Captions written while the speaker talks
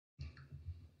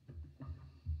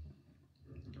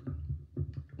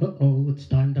Uh-oh, it's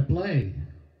time to play.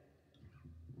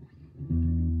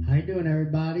 How you doing,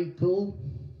 everybody? Cool?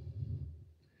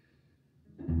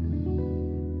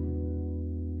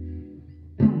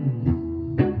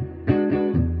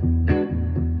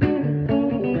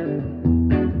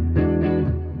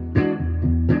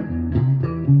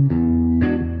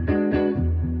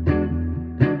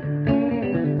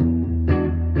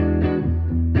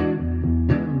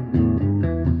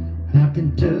 I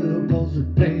can tell 'cause it's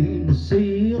plain to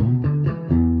see.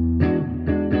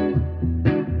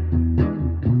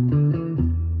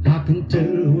 I can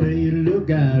tell the way you look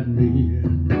at me.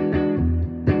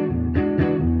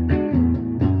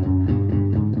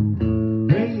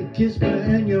 When you kiss me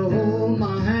and you hold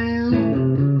my hand.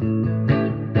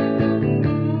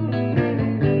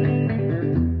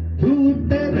 Ooh,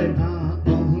 baby, I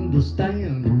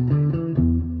understand.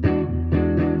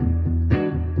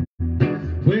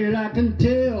 Well, I can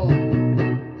tell.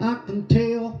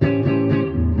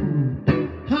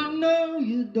 I know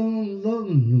you don't love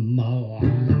me no more.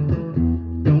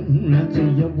 Don't answer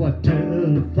your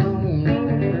telephone.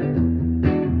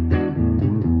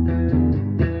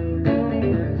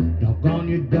 Doggone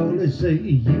your door, they say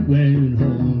you ain't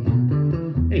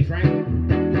home. Hey, Frank.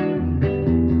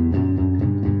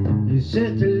 You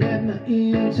said to let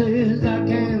me in, says I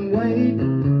can't wait.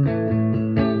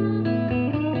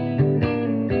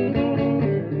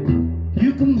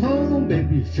 You come home,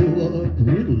 baby, show up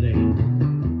real late.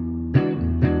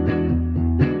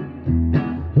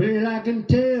 Well, I can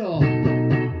tell.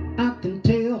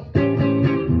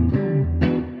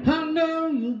 I know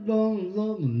you don't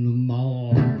love me no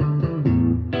more.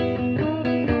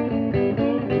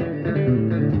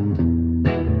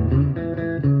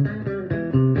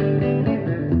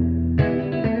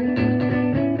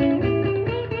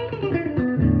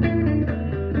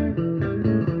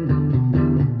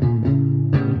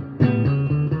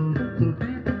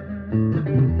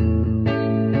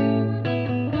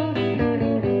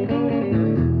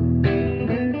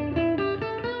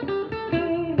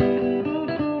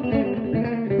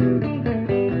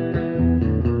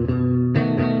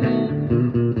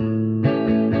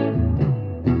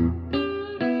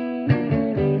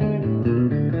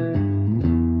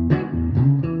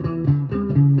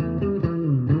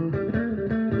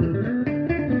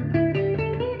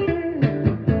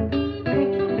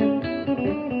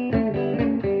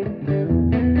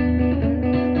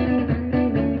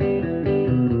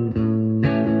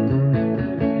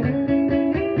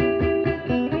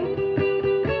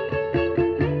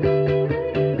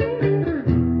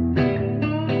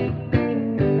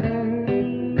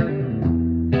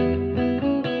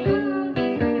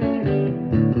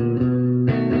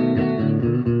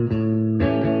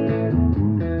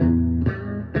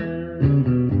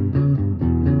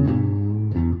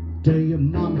 Tell your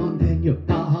mama and your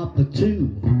papa too.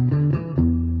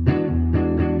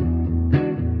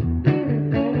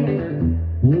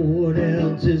 What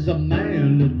else is a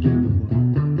man to do?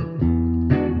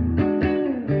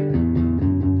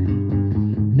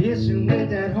 Messing with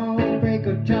that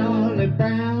heartbreaker Charlie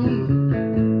Brown.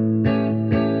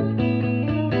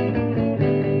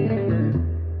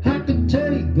 I can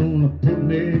tell you're gonna put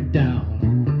me down.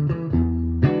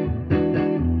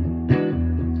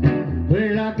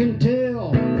 Well, I can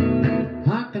tell.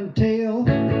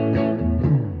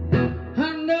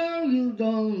 I know you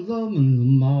don't love me no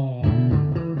more.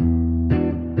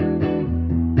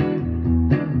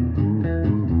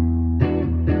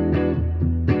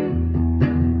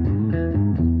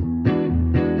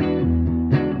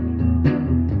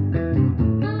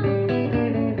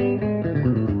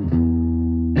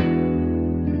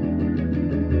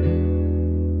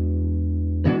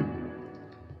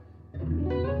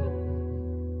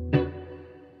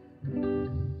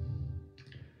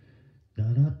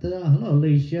 Hello,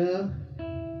 Alicia.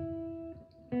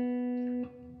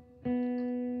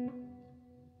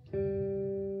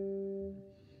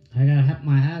 I gotta have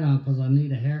my hat on because I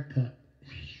need a haircut.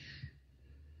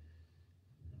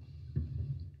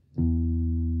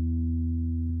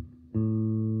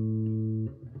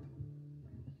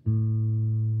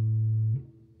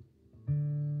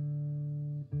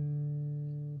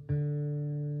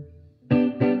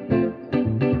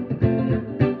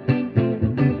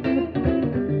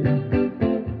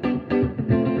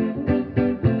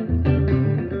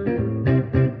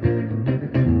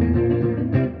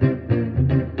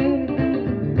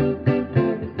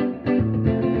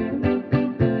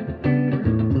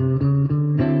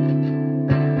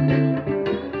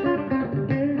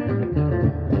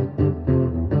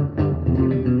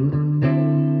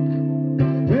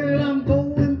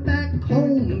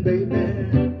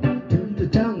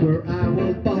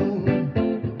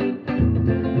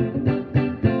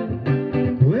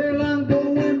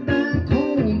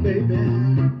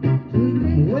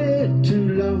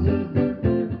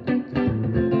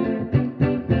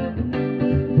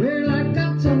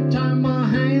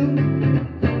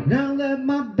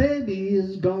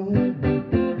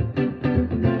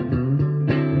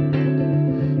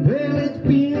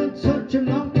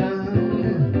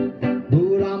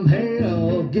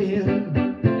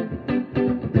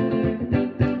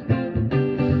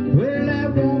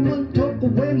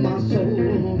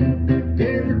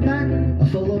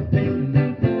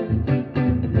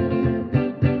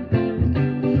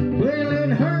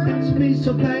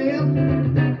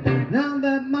 bad now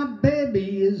that my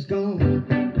baby is gone.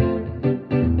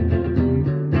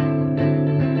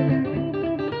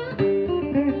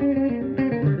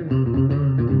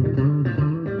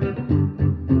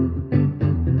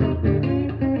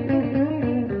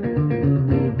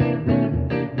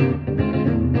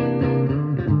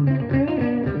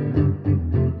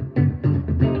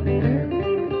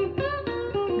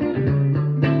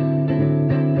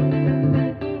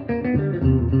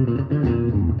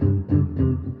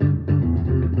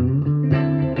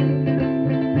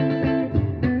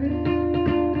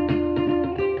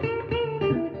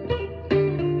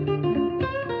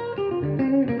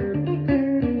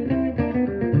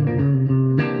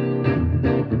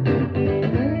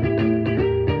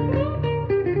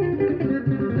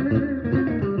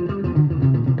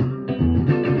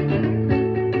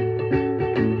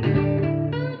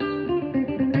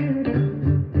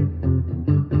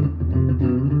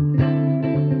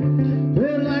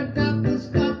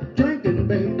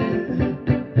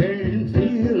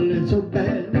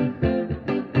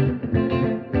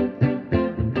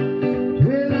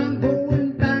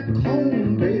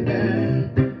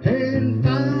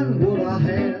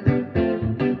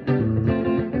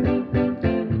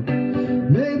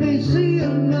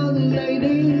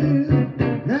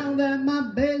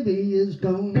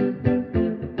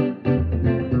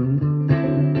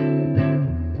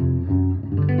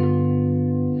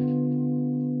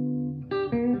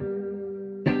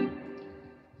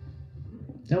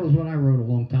 That was what I wrote a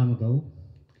long time ago.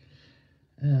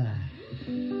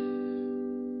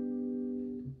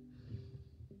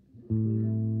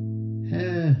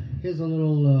 Here's a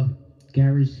little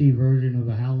Gary C. version of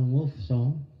a Howlin' Wolf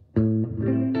song.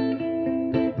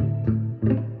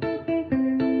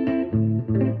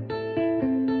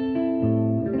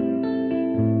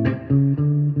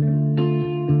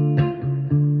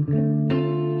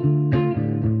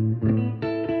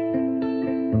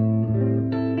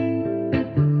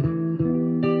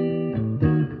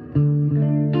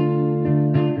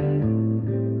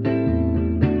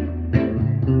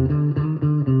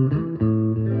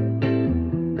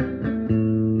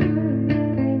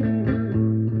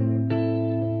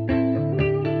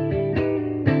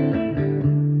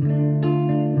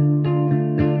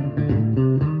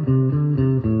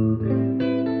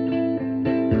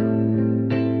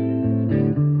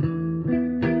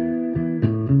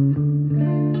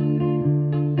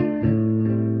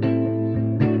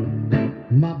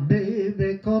 My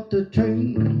baby caught the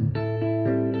train,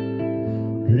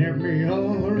 left me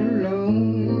all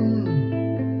alone.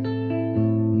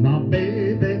 My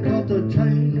baby caught the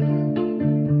train,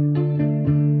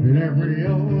 left me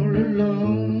all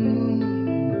alone.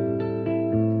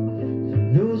 She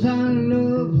knows I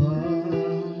love her,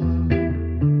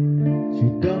 she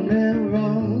done me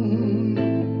wrong.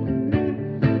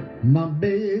 My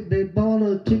baby bought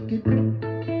a ticket,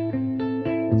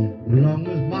 long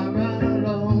as my ride.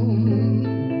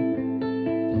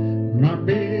 My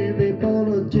baby bought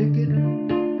a ticket,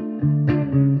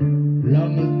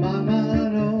 long as my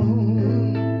ride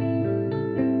on.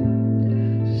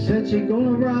 Said she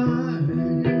gonna ride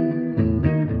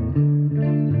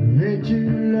way too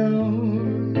long.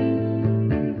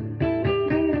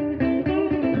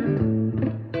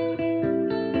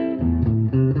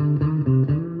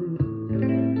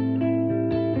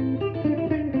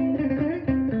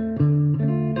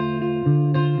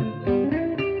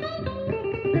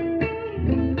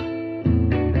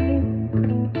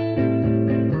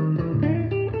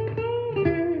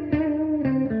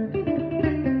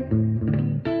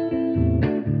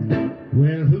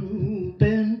 Well, who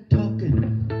been talking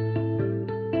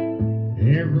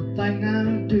everything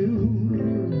I do?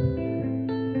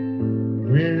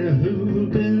 Well, who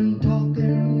been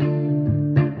talking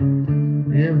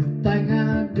everything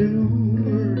I do?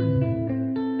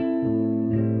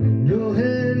 No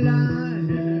headline,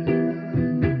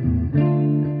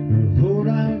 what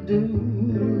I do.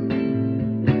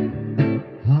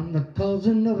 I'm the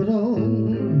cousin of it all.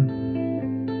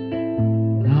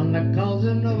 I'm the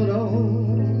cousin of it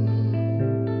all.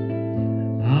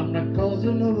 I'm the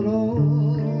cousin of it all.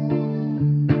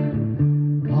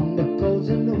 I'm the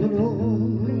cousin of it all.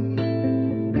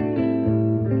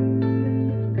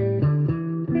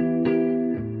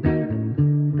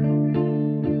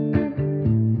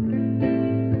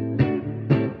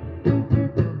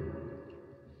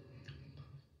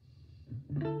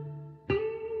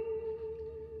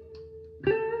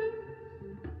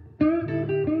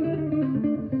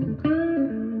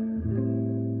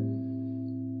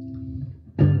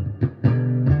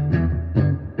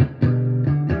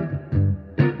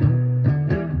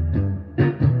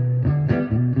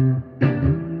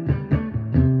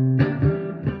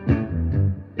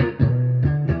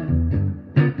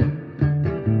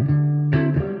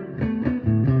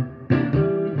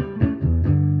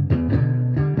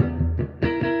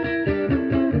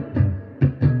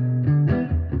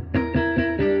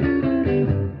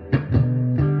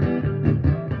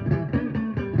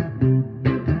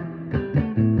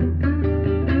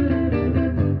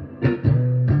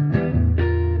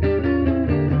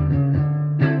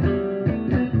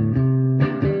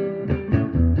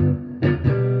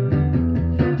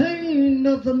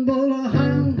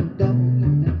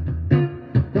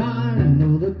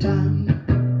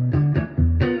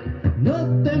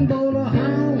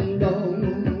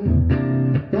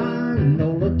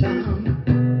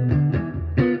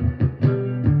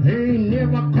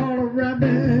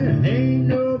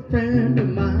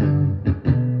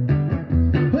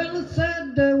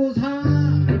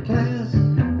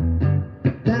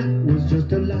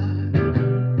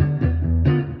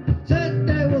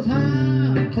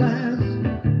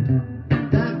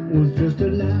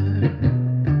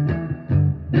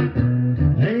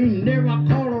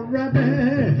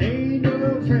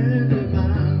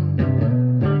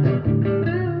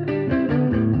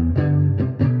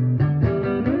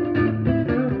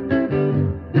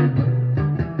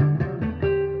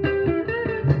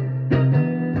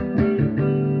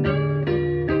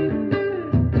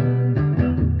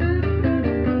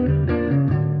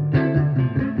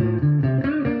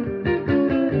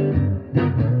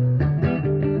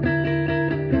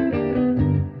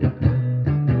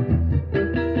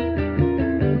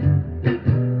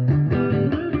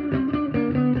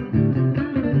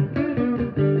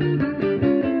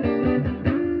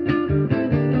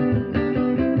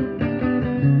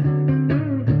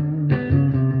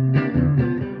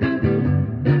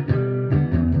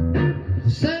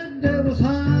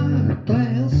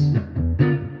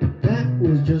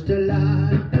 was just a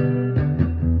lie.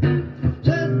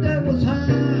 Said that was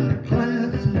high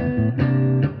class,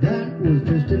 that was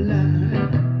just a lie.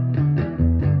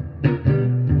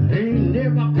 Ain't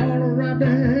never caught a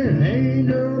rabbit, ain't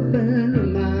no friend of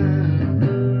mine.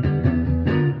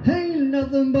 Ain't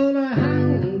nothing but a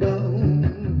hound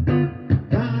dog,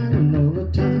 crying all the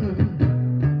time.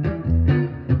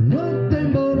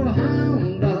 Nothing but a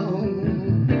hound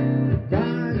dog,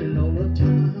 crying all the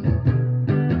time.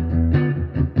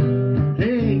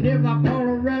 Ain't never caught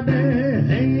a rabbit,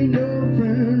 ain't no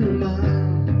friend of mine.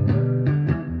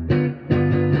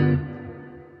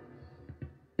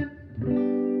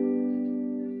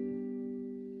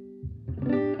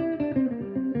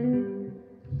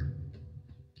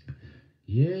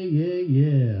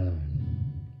 Yeah.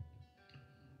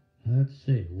 Let's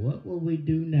see, what will we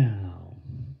do now?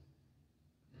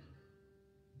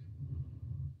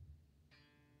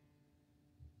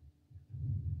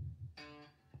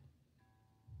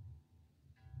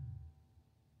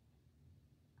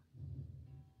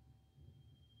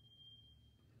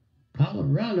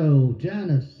 Colorado,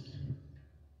 Janice.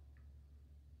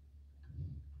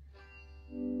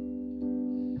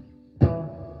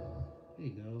 There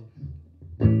you go.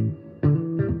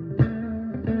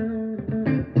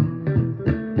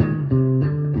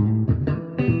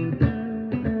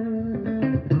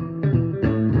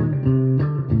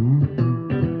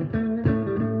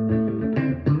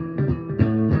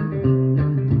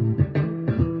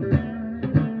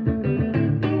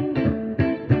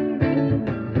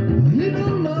 You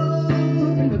don't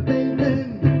love me, baby.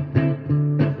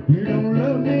 You don't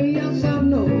love me, yes I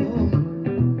know.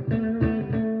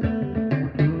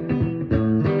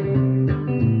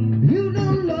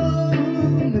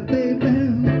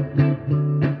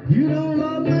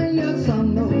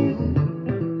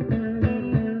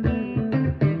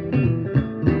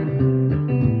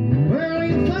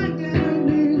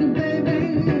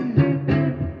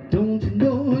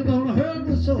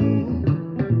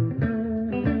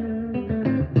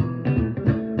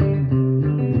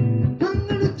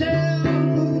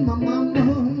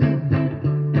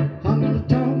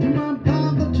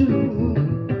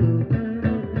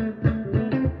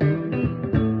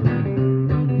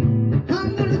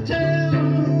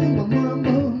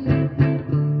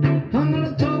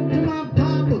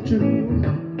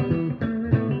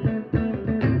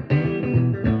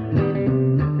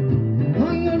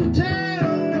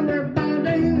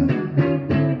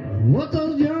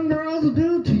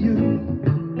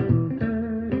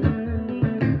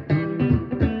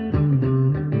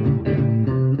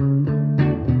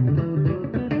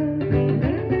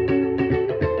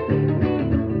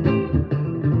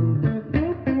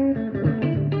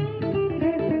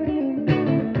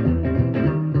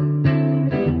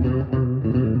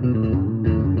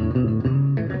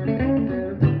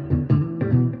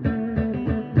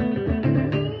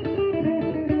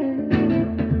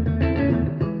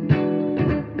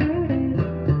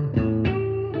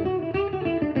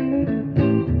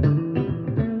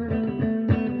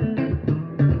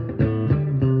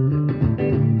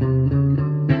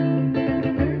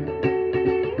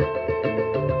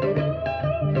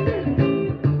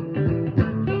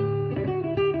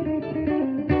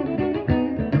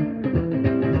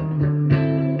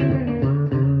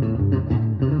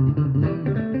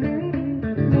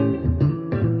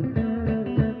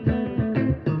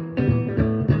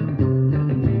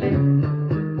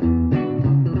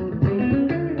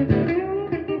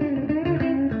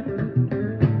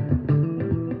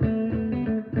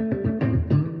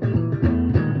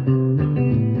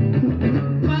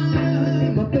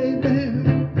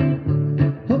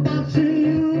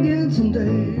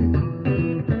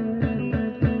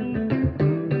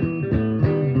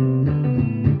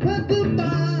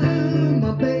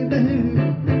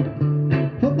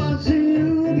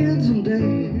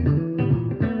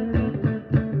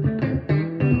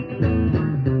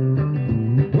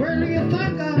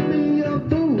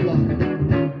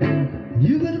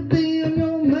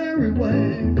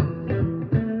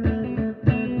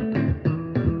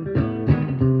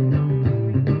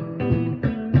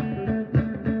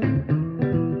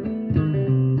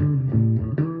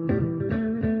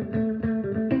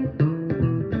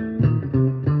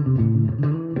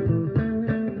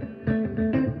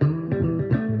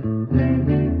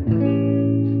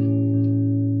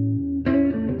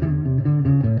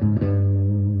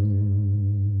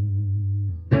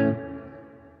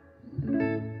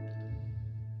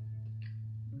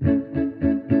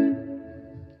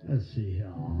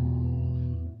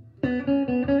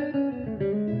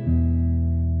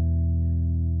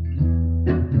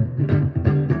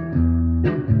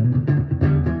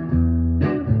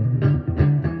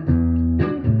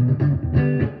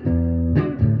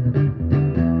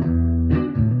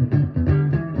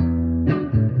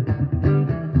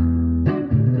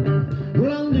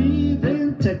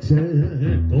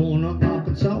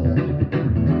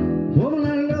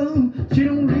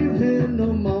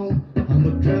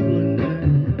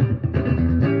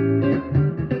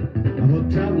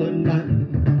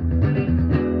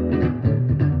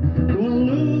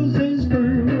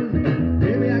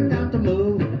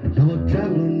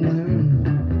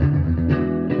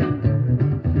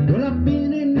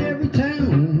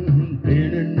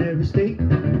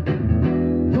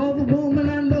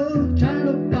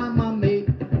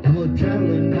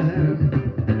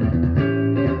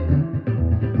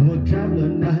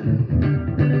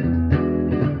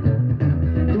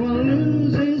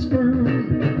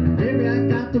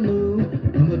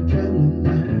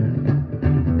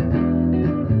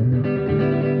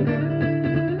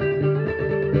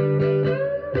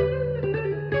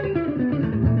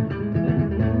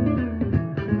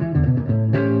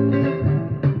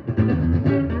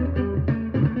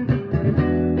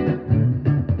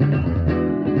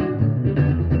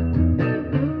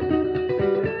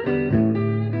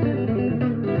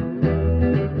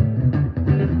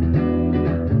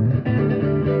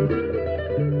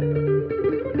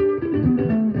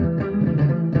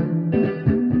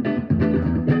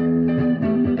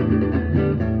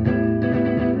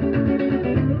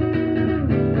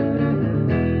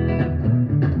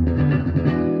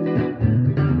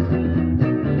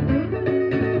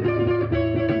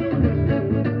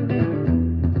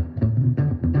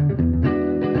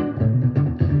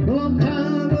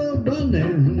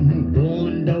 running,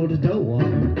 going door to door.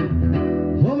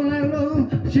 Woman I love,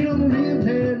 she don't live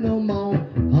here no more.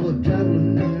 I'm a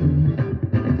traveling man.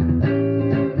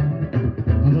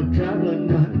 I'm a traveling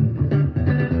man.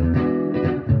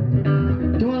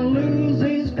 Do I lose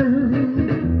these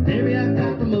girls? Baby, I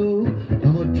got to move.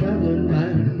 I'm a traveling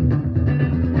man.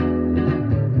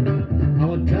 I'm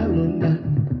a traveling man.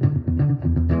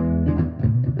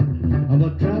 I'm a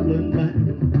traveling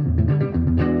man.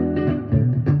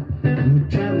 I'm a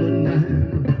traveling man.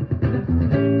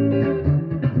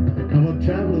 I'm a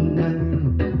traveling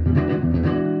man.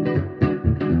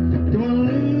 Do I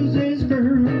lose this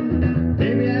girl?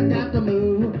 Baby, I got to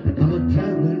move. I'm a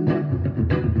traveling man.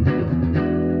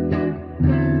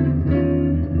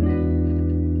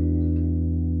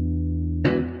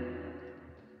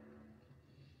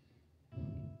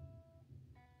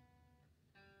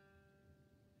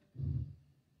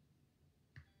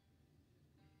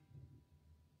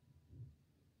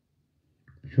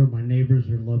 I'm sure my neighbors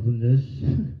are loving this.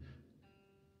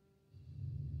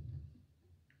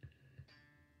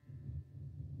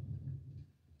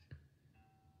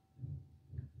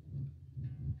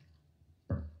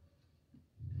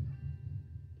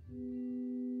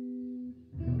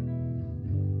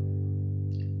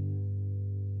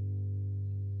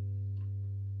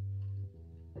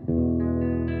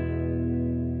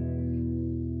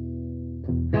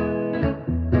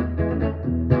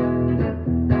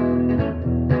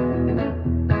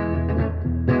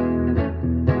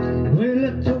 Well,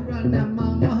 that's all right now,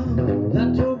 mama.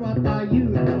 That's all right by you.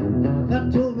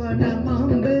 That's all right now,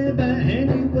 mama, baby.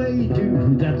 Any way you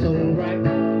do, that's all right.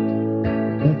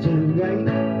 That's all right.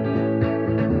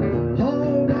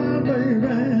 All right, baby.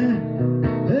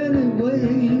 Any way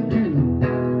you do.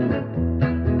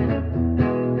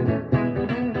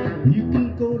 You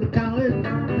can go to college.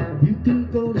 You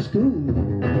can go to school.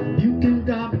 You can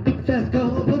drive a big fast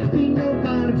car, but be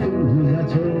nobody fool.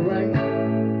 That's all right.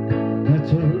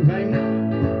 That's all right.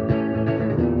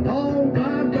 All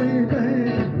right, baby.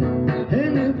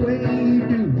 Any way you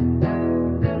do.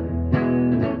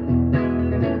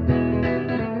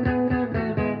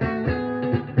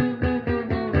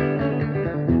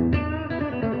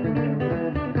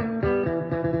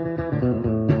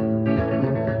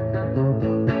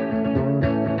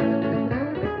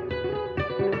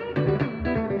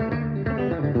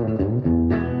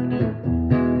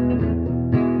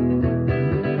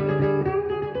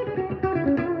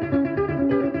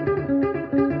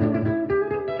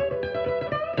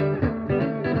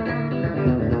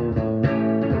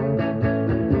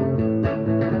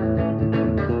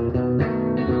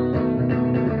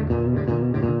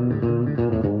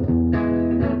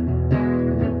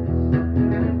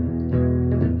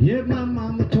 Yeah, my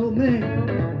mama told me,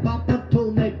 Papa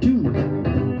told me too.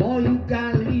 Boy, you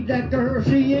gotta leave that girl,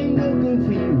 she ain't no good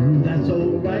for you. That's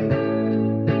all right.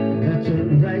 That's all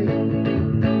right.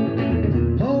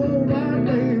 All right,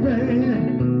 baby.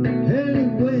 Any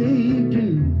way you do.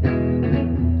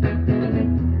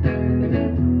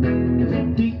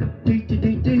 Dee, dee, dee,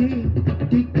 dee, dee.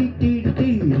 Dee, dee, dee, dee,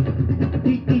 dee.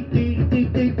 Dee, dee, dee, dee,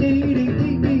 dee, dee, dee,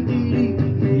 dee, dee, dee,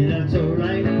 dee. That's all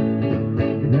right.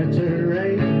 That's all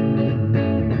right.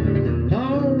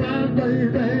 All right,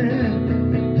 baby.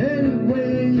 Any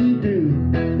way you do.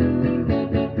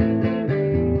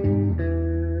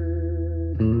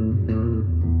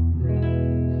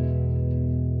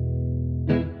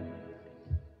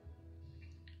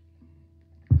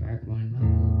 Crack my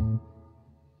knuckle.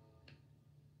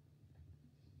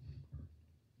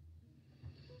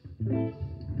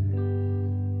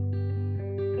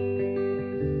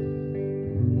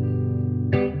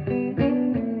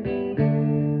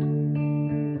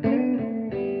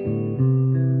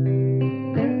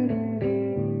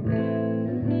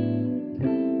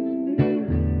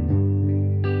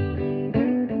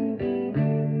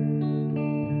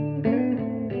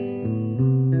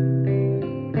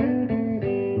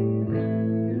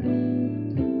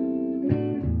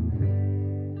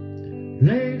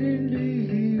 Late in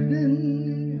the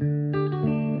evening,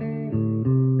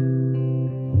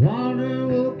 water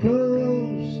will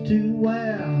close to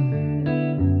where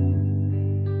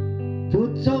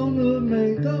puts on the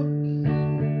makeup,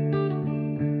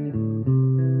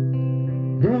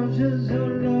 brushes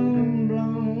her long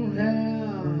blonde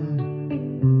hair,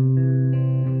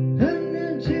 and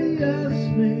then she asks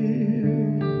me,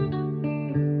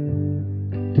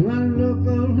 do I look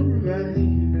alright?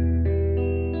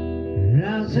 And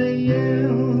I say, yeah,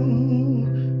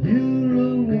 you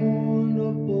look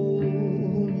wonderful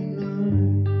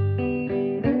tonight.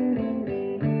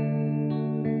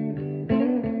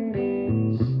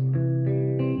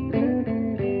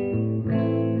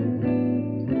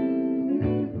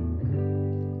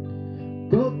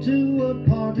 to a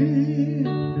party.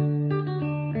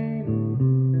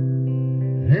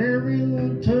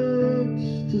 Everyone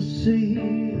turns to see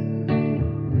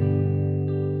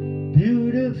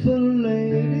beautiful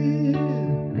lady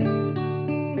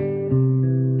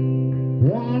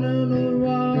wanting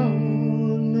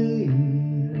around me.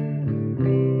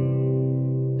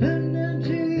 And then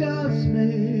she asked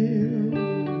me,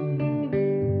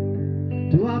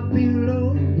 do I feel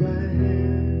alright?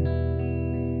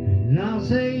 And I'll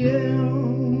say yeah,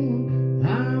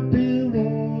 I feel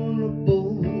wonderful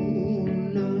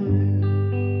tonight.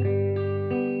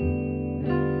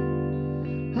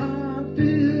 I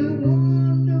feel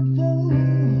wonderful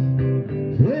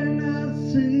when I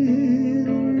see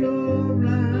the love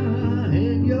light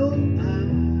in your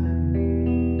eyes,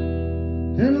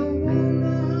 and I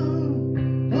wonder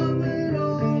of it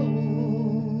all.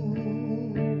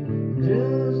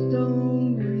 Just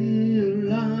don't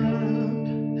realize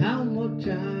how much I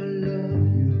love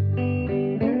you.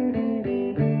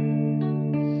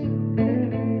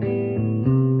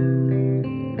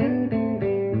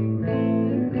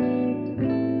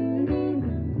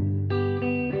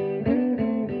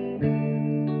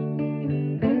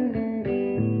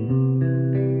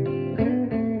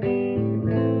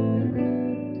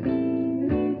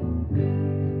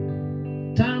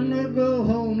 Time to go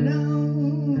home now.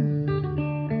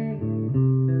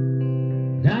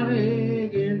 Got an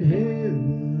egg in here.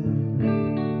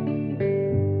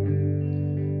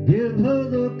 Give her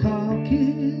the car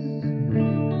keys.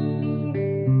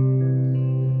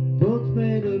 Both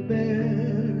made a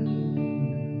bed.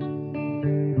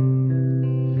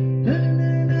 And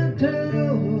then I tell her,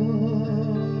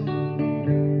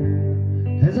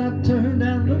 as I turn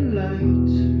down the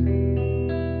lights,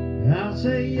 I'll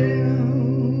say yeah,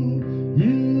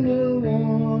 you were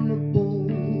wonderful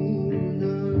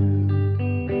tonight.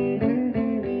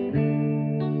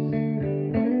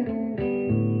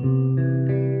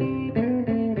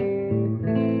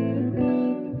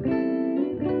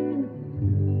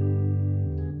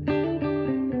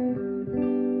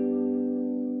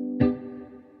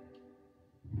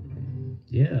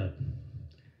 Yeah.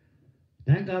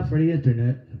 Thank God for the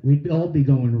internet. We'd all be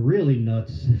going really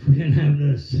nuts if we didn't have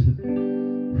this.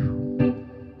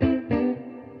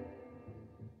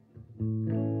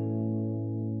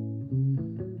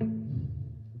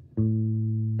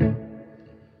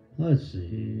 Let's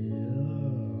see.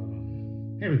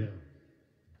 Here we go.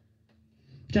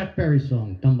 Jack Berry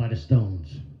song, done by the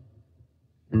Stones.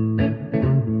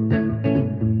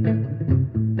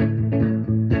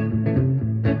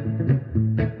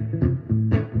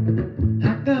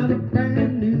 I got a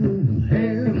brand new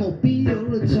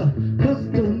airmobile. It's a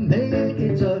custom made.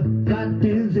 It's a flat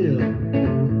diesel.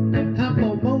 Half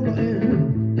a motor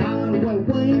and highway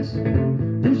wings.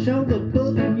 Push on the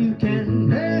button, you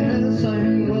can hear the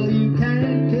sing. Well, you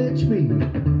can't catch me.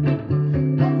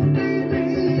 Oh, baby,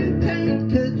 you can't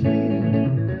catch me.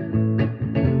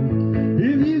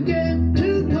 If you get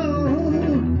too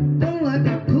cold, don't like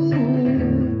a cool wind.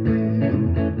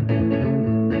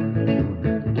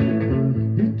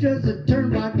 You just turn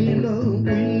back in the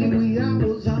wee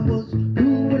hours. I was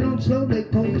moving on slowly,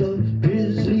 cause the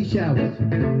drizzly showers.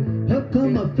 How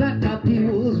come a flat top he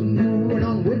was moving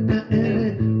on with me,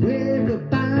 and waved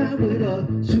goodbye with a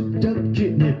super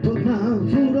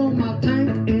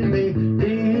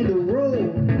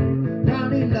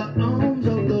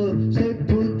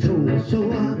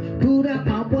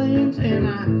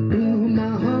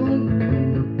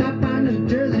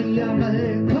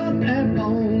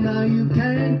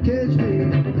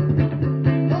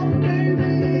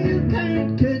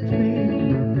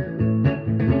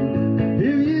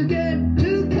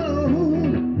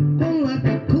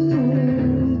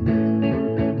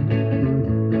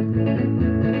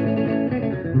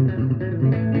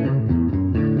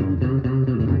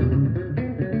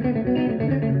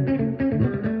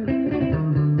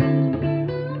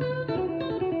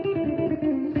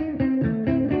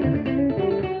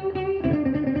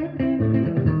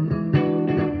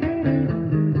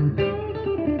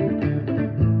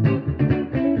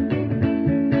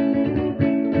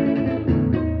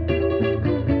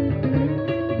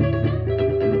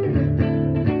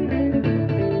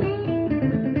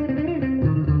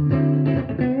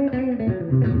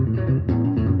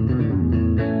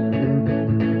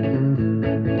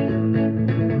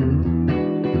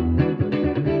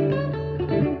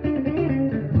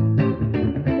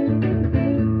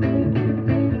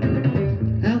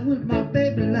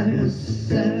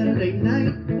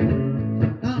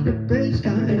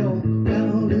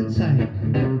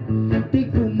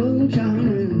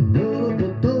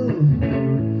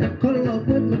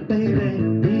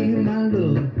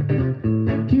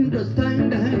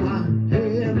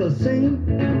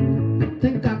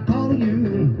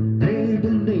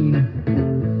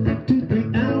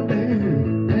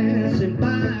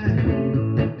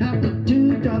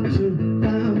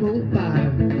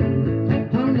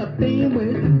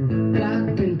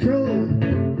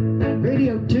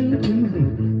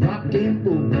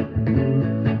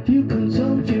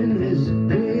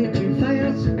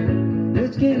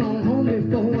been on home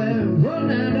before and run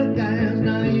out of gas.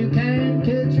 Now you can't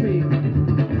catch me.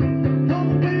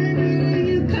 Oh,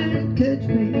 baby, you can't catch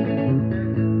me.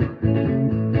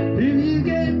 If you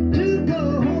get to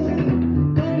go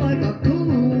home, go like a cool.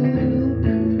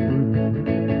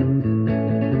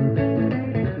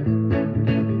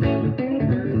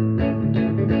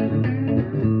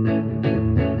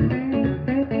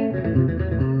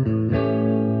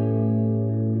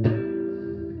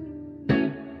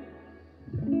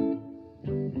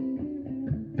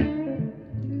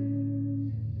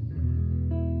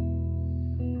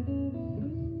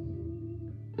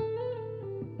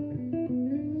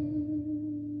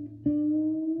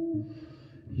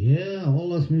 Yeah,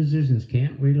 all us musicians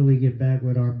can't wait till we get back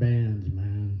with our bands,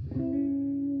 man.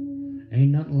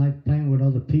 Ain't nothing like playing with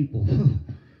other people.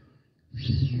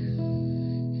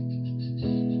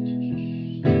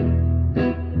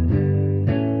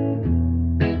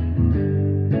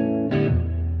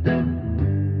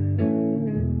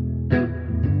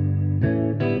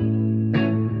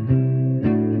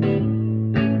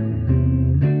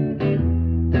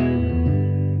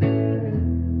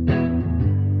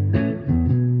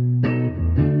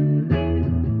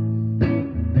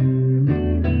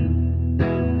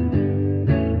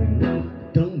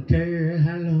 Don't care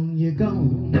how long you're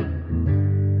gone.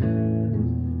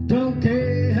 Don't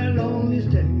care how long you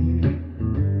stay.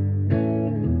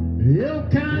 Your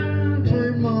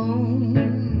country moan,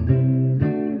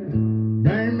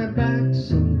 bring me back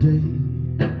someday.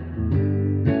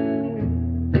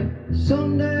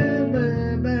 Someday,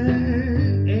 baby,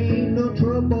 ain't no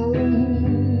trouble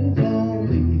for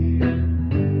me.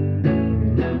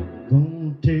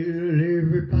 Gonna tell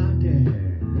everybody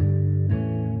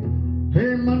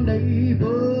in my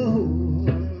neighborhood,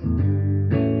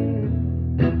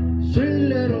 sweet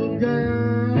little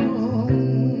girl,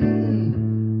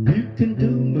 you can do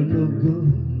me no good.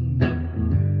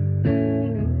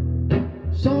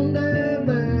 Someday,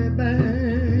 baby,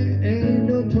 ain't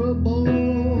no trouble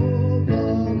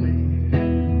for me.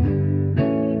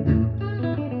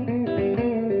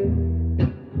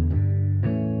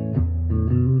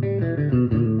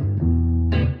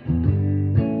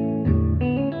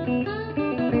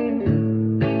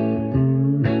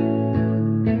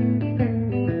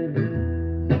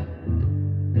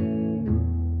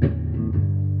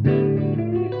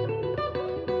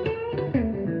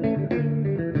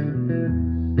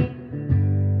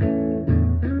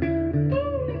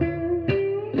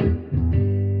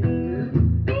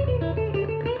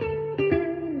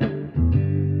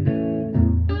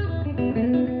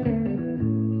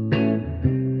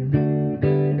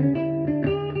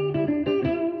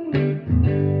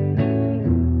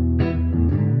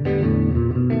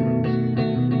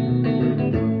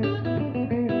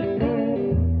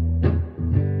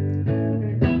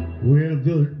 Well,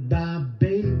 goodbye,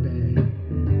 baby.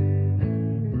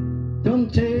 Don't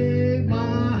take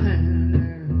my hand.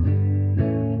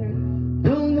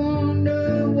 Don't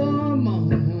wonder,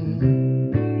 woman,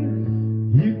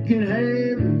 you can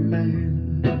have a man.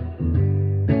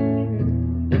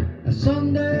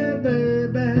 Someday,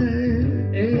 baby,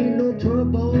 ain't no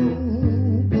trouble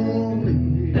for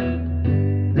me.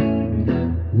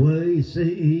 Well, you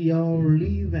say you're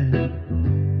leaving,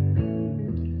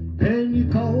 and you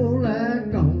call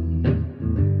that gone.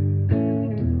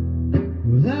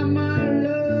 Without my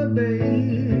love,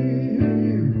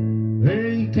 babe,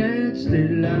 well, you can't stay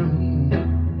long.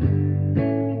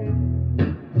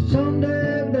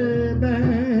 Someday, baby,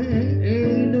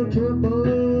 ain't no trouble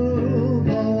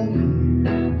for me.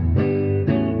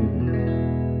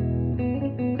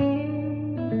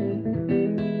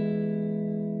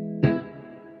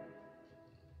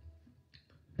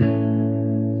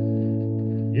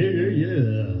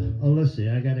 Yeah. Oh, let's see.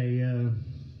 I got a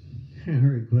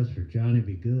request for Johnny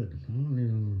Be Good.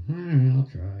 I'll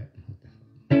try it.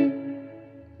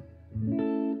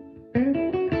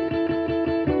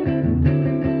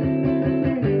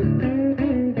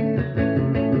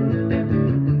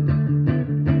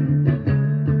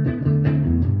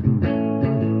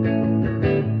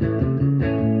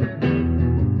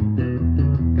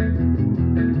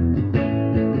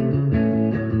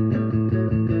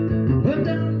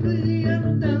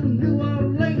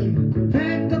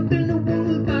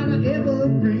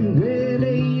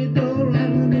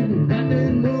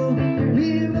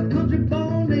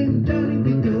 Johnny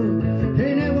Be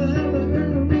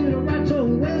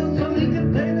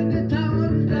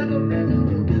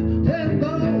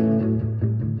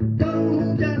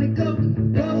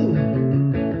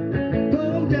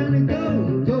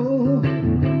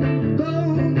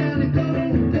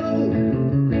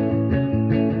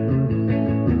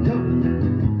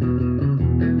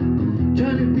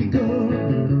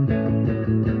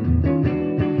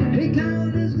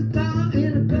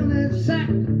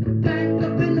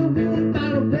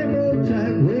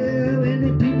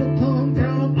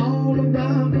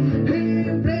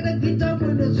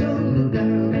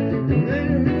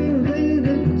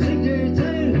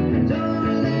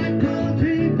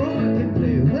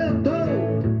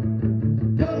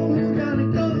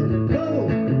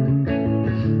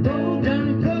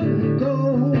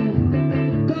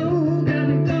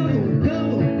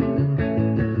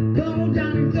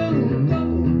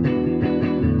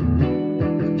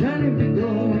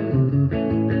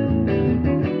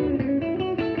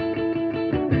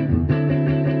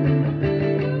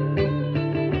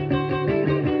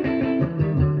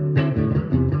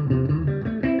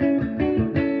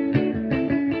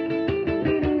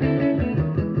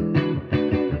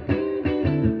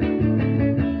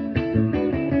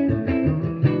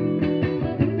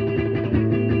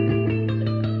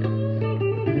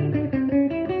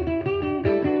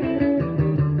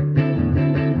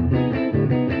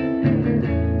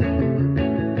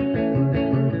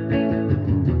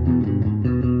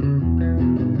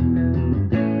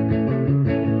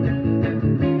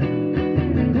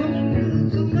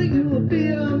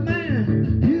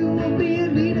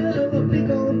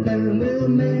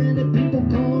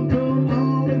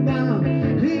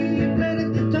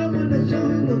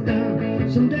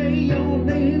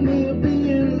name will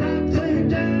be in lights. Say,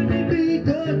 Johnny, be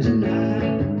good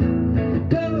tonight.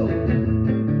 Go,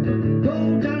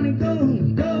 go, Johnny, go,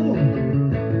 go.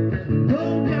 Go,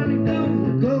 Johnny, go,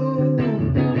 go.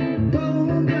 Go,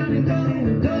 Johnny, go,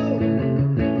 go.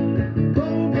 Go,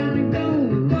 Johnny, go,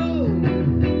 go.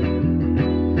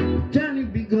 Johnny,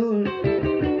 be good.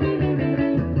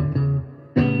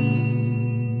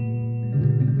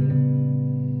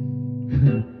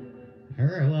 All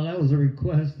right, well, that was a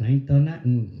request. I ain't done that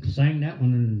and sang that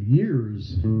one in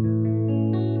years.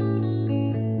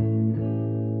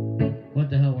 What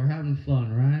the hell? We're having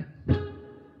fun, right?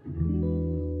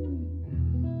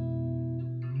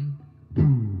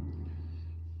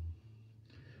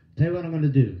 Tell you what I'm going to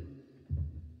do.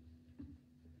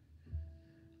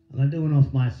 I'm going to do it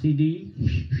off my CD.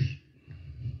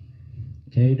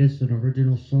 Okay, this is an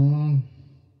original song.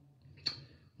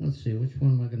 Let's see, which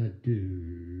one am I going to do?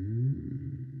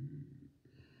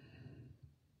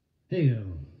 Here you go.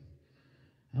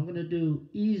 I'm going to do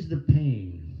Ease the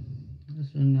Pain.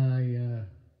 This one I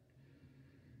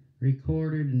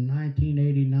recorded in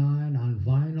 1989 on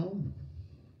vinyl.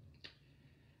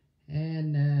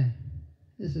 And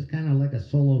this is kind of like a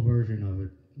solo version of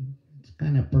it. It's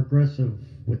kind of progressive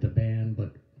with the band,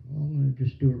 but I'm going to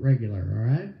just do it regular, all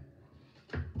right?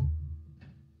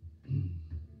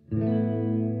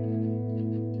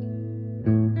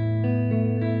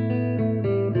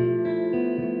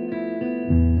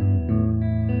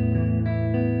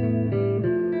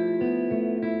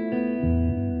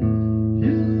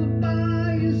 You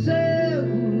by yourself,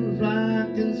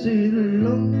 I can see the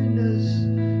loneliness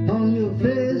on your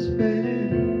face, baby.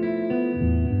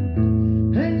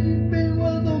 Ain't been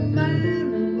with a man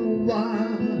in a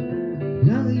while.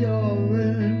 Now you're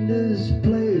in this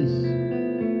place.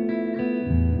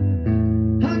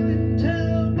 I can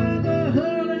tell by the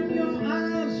hurt in your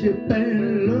eyes you've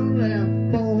been lonely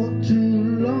for too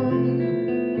long.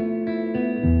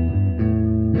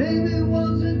 Maybe it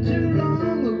wasn't too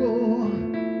long ago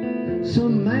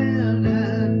some man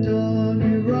had done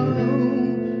you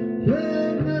wrong.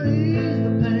 Let me ease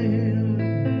the pain,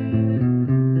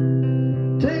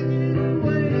 take it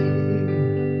away.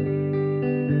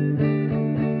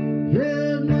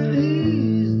 Let me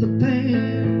ease the pain,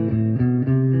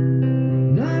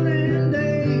 night and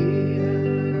day.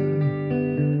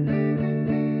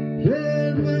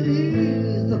 Let me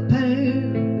ease the pain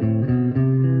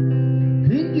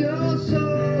in your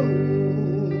soul.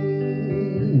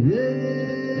 Yeah.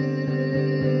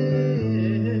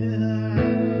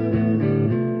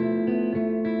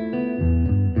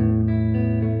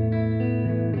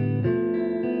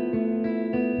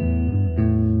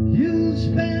 You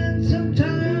spend some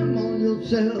time on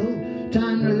yourself,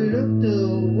 trying to look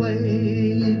the way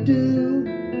you do,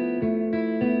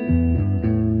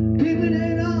 keeping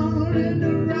it all in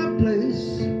the right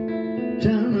place,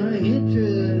 trying to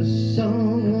interest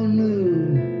someone new.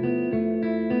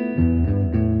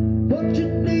 What you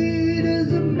need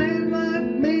is a man like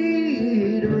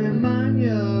me to remind you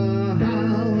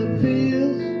how it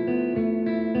feels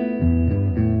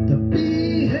to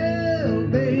be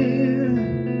held, babe,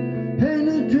 and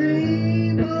to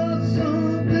dream of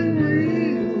something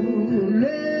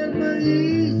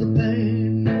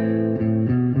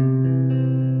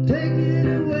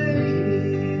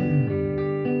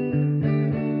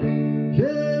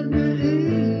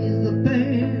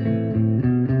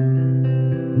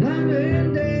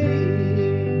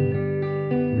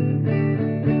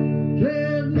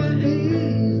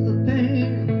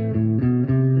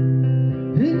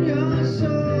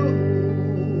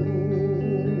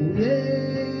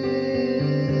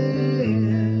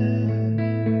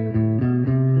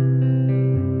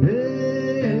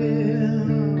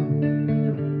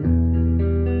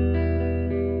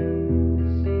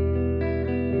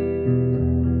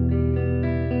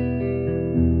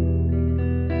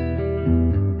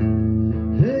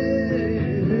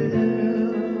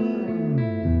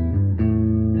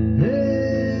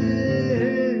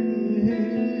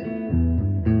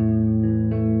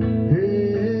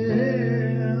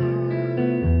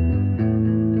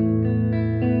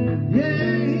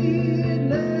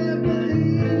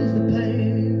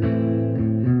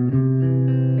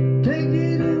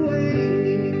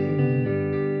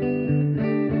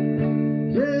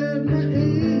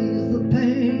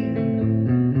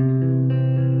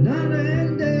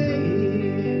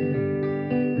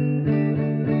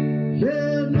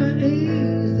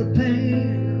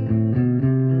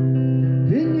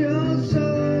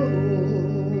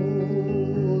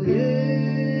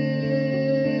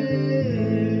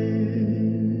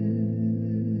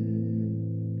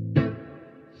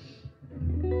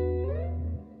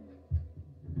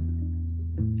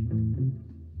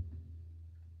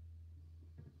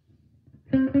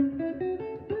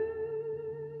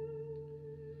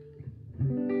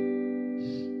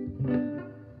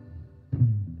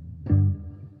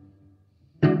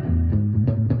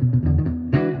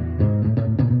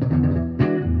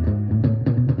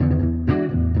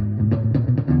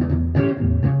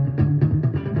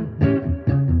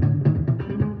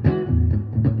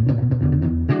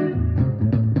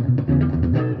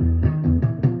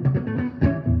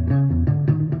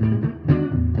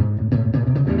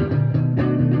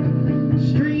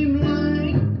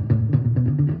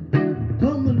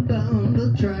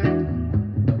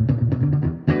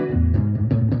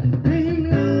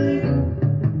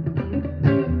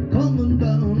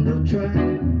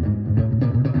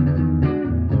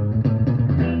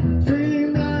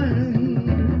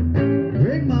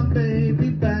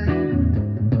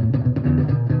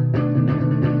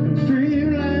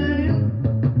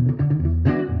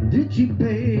did she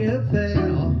pay a fare?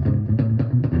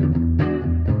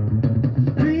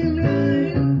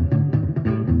 Dreamline,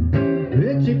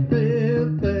 did she pay a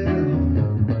fare?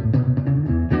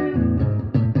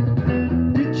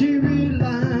 Did she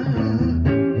realize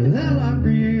that I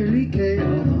really care?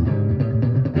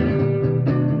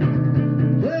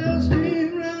 Well,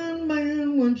 Streamline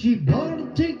man, when she bought a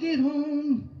ticket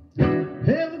home,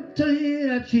 ever tell you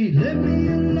that she left me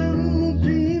alone?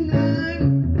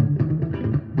 Streamline,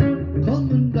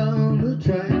 coming down the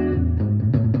track.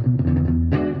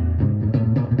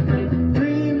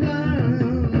 Streamline,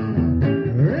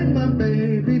 bring my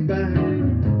baby back.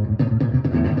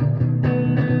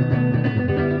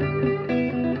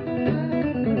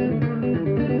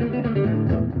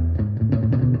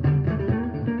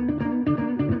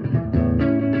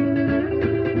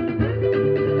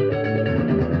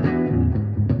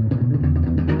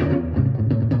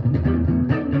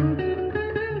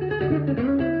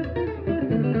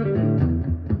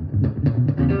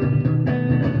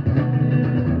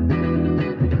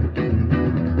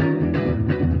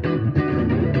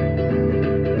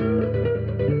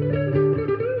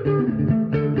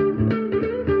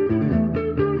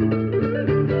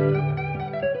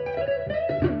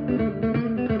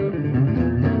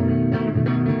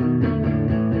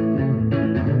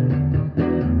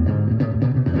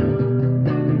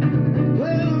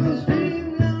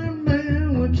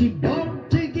 She bought a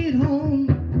ticket home,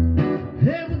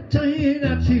 ever tell you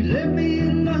that she left me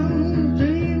alone?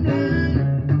 Streamline,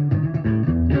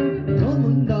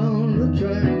 coming down the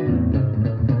track.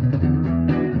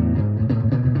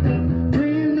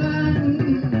 Streamline,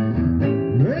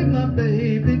 bring my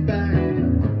baby back.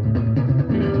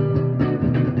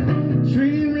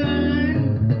 Streamline,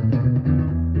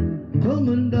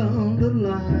 coming down the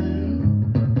line.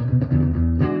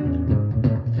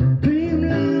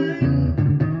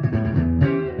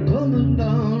 Coming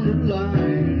down the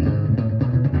line.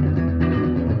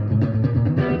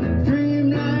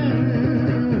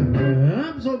 Streamline,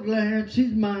 I'm so glad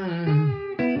she's mine.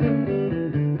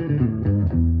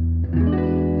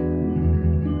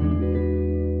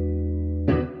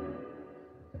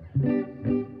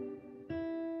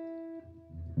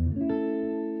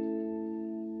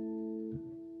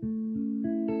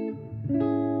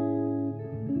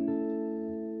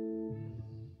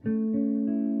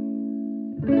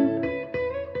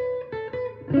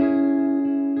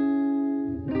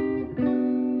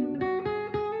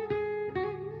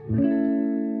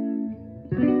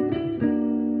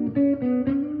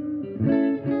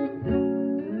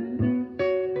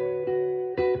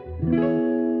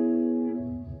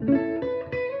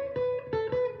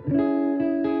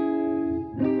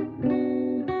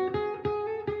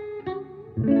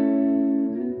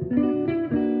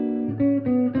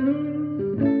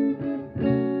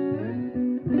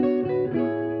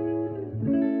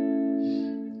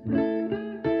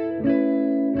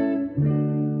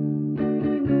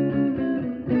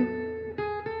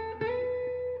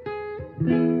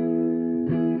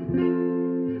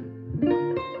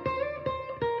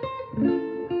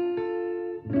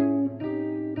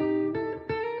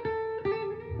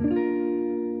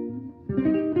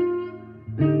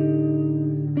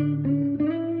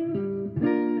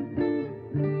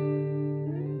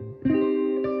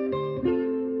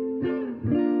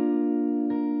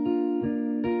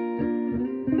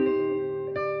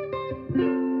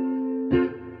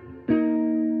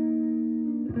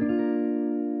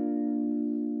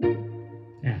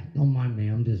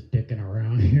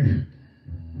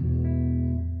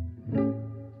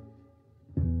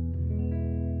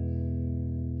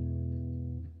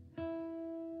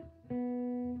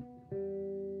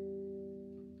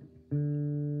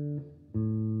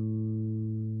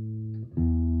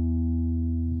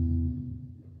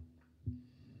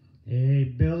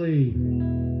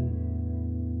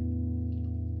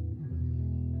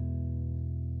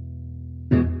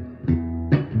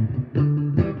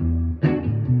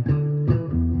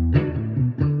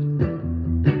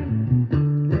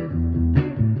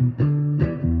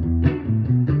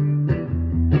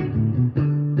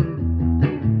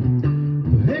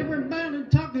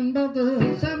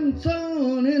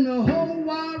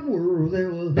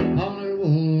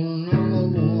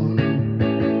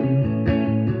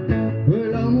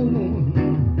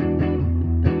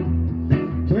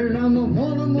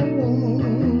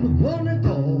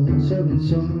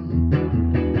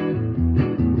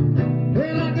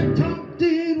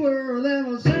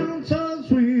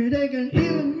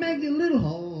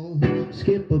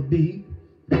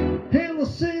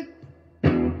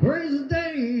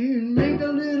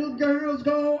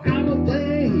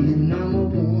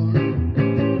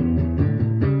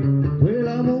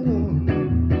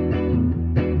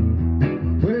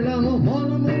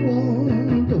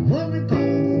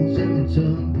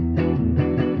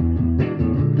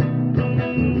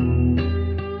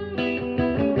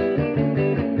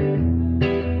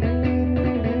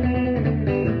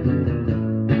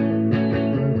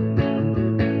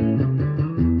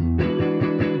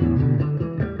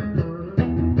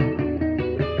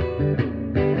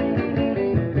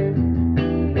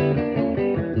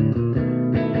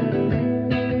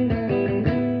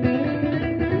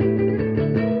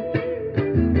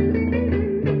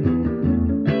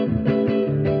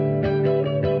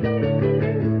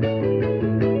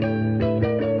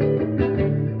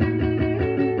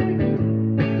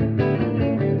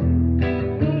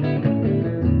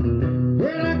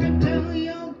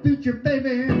 picture,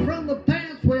 baby, from the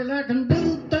past. Well, I can do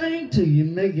the thing till you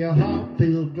make your heart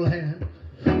feel glad.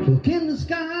 Look in the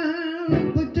sky,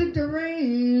 predict the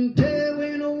rain, tell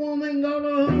when a woman got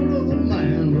a hold of a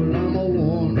man. Well, I'm a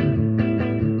woman.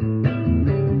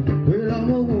 Well, I'm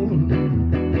a woman.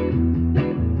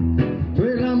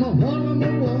 Well, I'm a woman,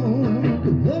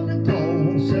 the one they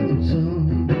call seven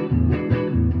son.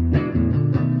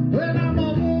 Well, I'm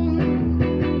a woman.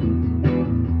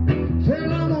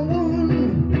 Well, I'm a woman.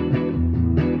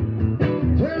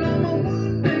 Well, I'm a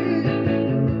woman, man.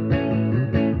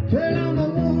 Well, I'm a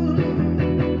woman.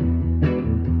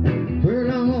 Well,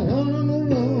 I'm a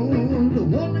woman, the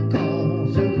one they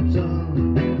call seven son.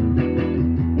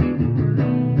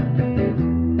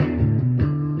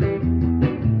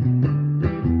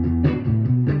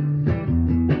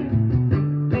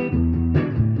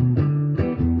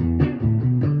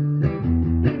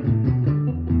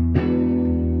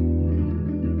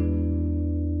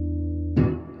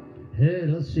 Hey,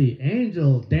 let's see.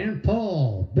 Angel, Dan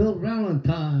Paul, Bill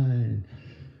Valentine,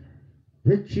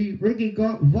 Ricky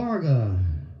Varga,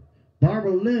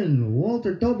 Barbara Lynn,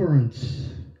 Walter Doberance.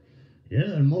 Yeah,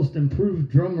 the most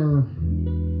improved drummer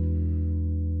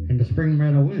in the Spring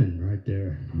Meadow Wind right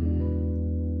there.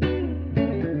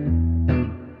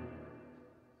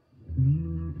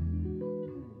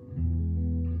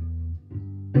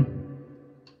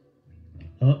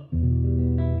 Oh.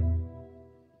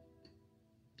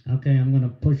 Okay, I'm going to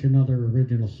push another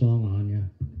original song on you.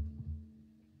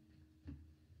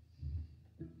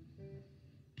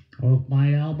 Of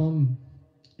my album,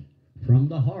 From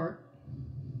the Heart.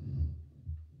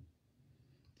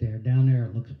 There, down there,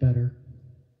 it looks better.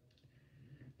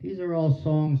 These are all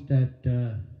songs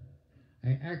that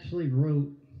I actually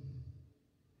wrote.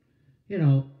 You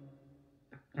know,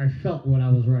 I felt what I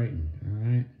was writing, all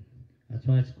right? That's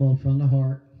why it's called From the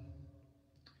Heart.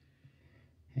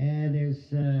 And there's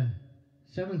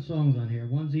 7 songs on here.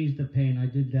 One's Ease the Pain, I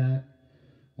did that.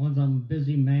 One's I'm a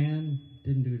Busy Man,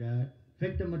 didn't do that.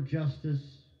 Victim of Justice,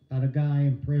 about a guy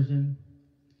in prison.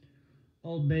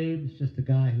 Old Babe, it's just a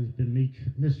guy who's been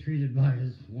mistreated by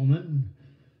his woman.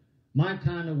 My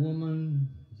Kind of Woman,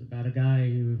 it's about a guy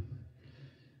who,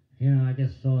 you know, I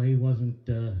guess saw he wasn't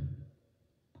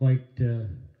quite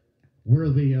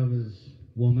worthy of his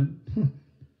woman.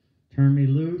 Turn Me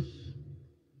Loose.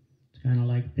 Kind of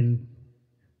like being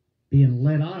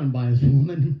led on by his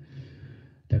woman.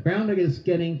 The Ground Is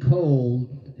Getting Cold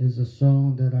is a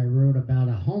song that I wrote about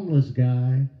a homeless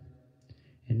guy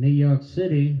in New York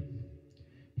City.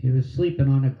 He was sleeping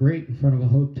on a grate in front of a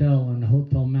hotel, and the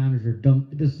hotel manager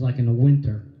dumped, this is like in the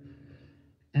winter,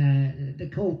 the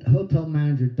hotel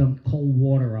manager dumped cold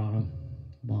water on him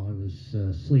while he was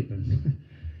sleeping.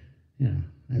 You know,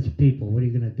 that's people. What are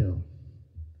you going to do?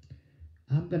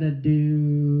 I'm going to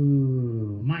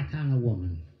do My Kind of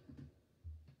Woman.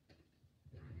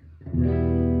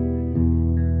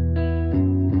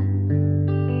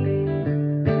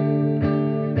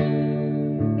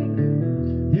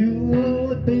 You've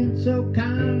always been so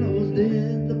kind, always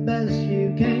did the best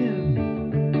you can.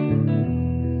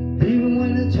 Even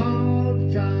when it's hard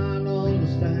to try and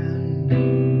understand.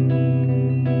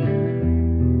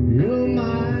 You're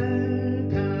my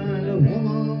kind of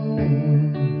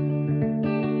woman.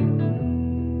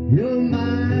 You're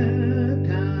my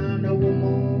kind of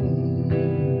woman.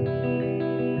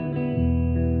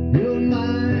 You're my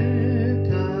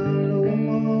kind of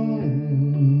woman.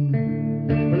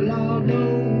 But Lord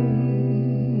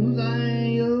knows I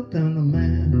ain't your kind of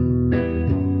man.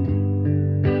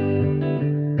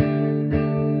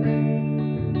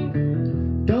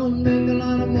 Don't make a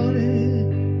lot of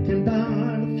money, can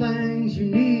buy the things you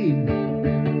need,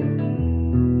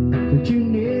 but you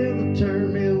never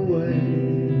turn me away.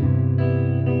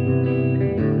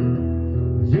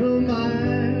 You're my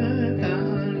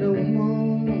kind of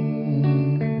woman.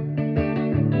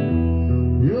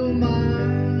 You're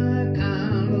my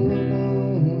kind of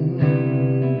woman.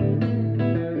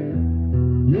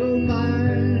 You're my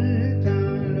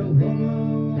kind of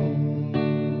woman.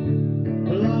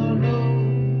 Lord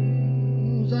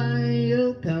knows I ain't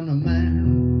your kind of man.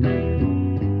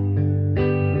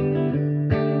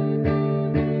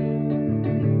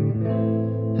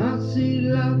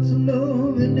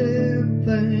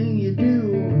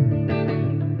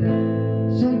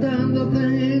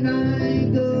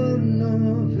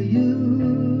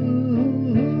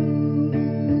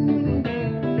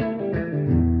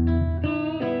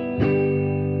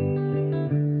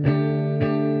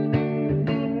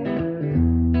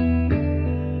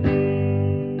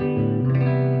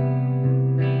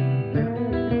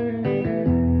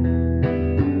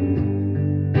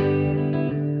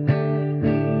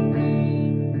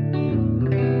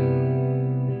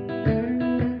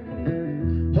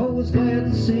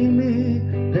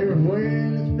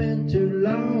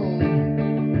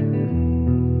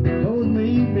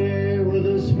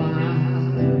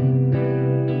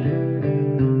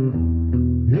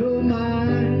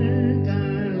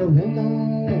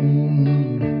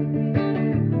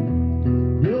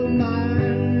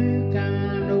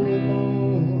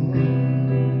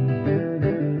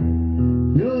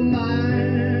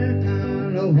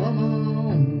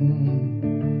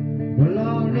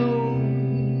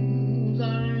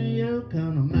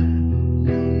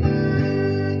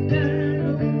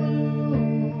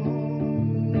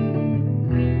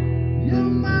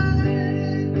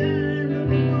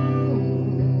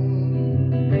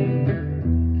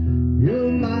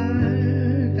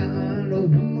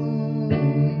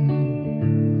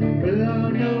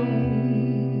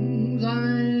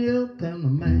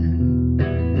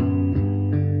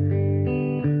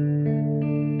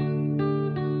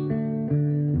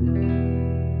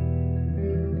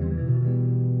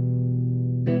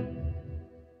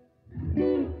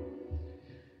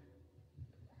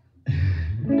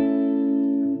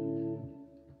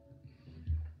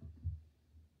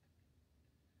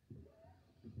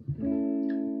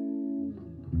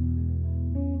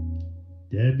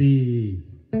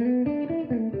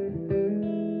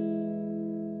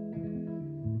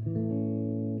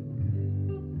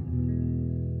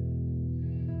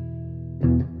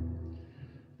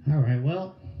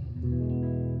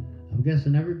 I'm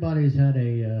guessing everybody's had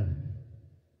a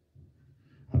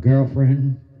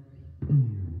girlfriend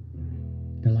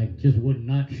that like just would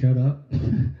not shut up.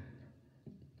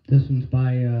 This one's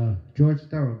by George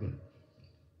Thorogood.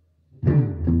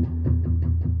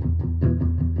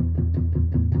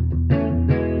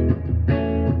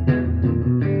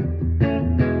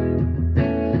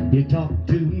 You talk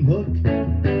too much.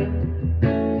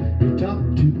 You talk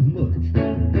too much.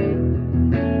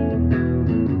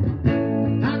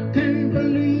 I can't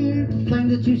believe the thing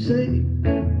that you say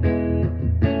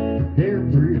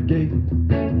every day.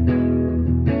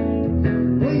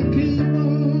 Well, you keep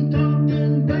on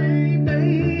talking,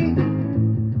 baby.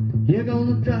 You're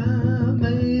gonna drive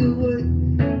me away.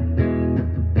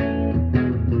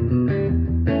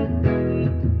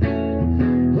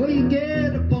 Well, you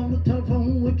get up on the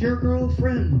telephone with your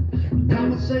girlfriend.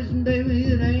 Conversation, baby,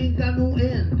 it ain't got no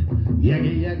end.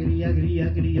 Yakety, yakety, yakety,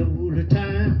 yakety all the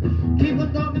time. Keep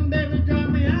on talking, baby,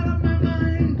 drive me out of my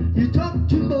mind. You talk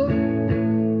too much.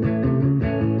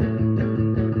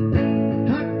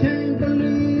 I can't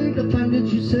believe the thing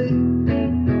that you say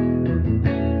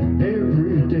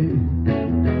every day.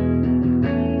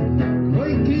 Well,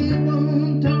 you keep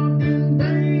on talking,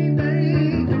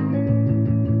 baby.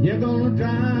 You're gonna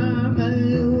drive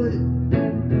me away.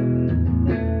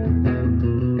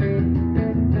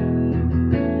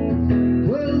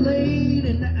 Well, late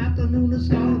in the afternoon, it's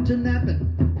gone to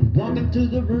napping. Walk into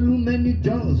the room and your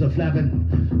jaws are flapping.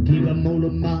 Keep on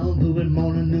motor mouth moving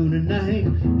morning, noon, and night.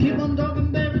 Keep on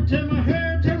talking, baby, till my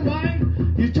hair turn white.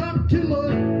 You talk too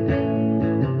much.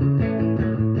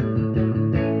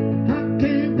 I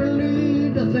can't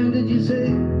believe the thing that you say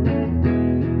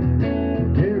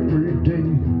every day.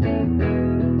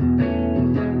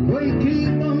 Well, you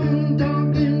keep on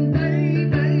talking,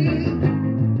 baby.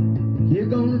 You're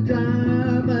gonna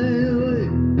drive me away.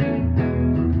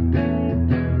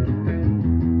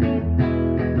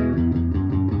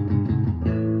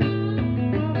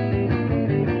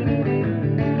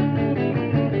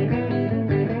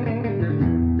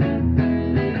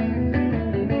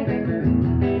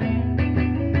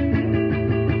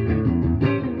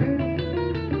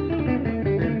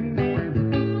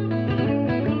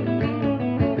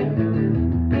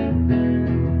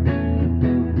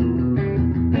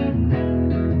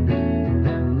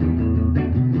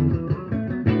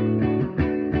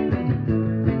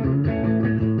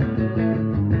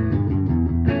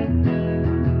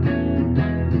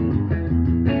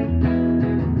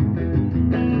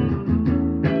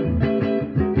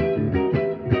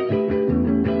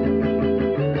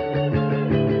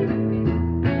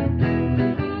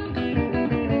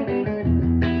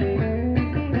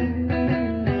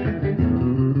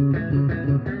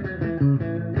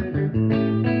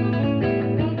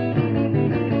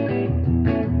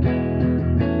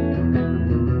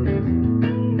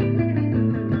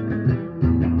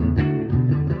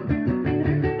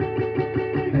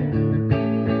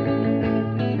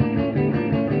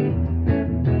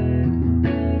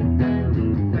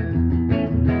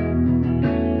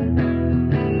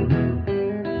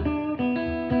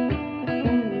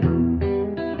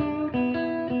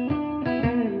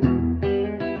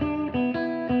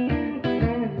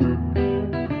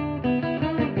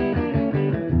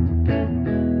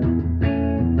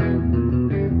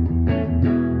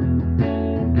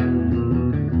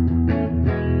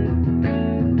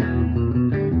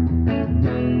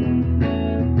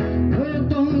 Well,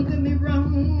 don't get me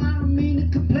wrong, I don't mean to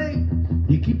complain.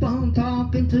 You keep on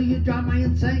talking till you drive me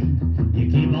insane. You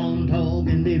keep on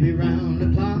talking, baby, round the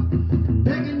clock.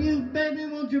 Begging you, baby,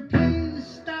 won't you please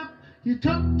stop? You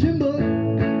talk too much.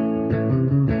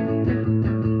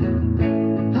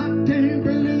 I can't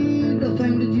believe the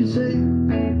thing that you say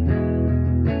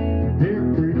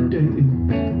every day.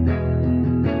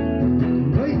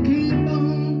 Well, you keep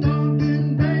on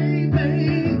talking,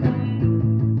 baby.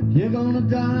 You're gonna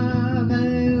drive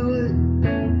me away.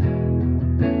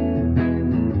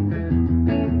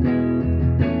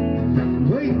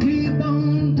 Well, you keep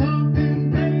on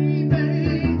talking,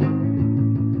 baby.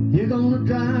 You're gonna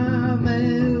drive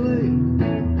me away.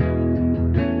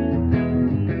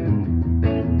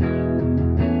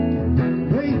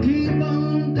 Well, you keep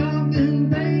on talking,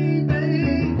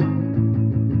 baby.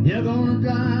 You're gonna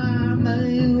drive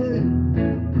me away.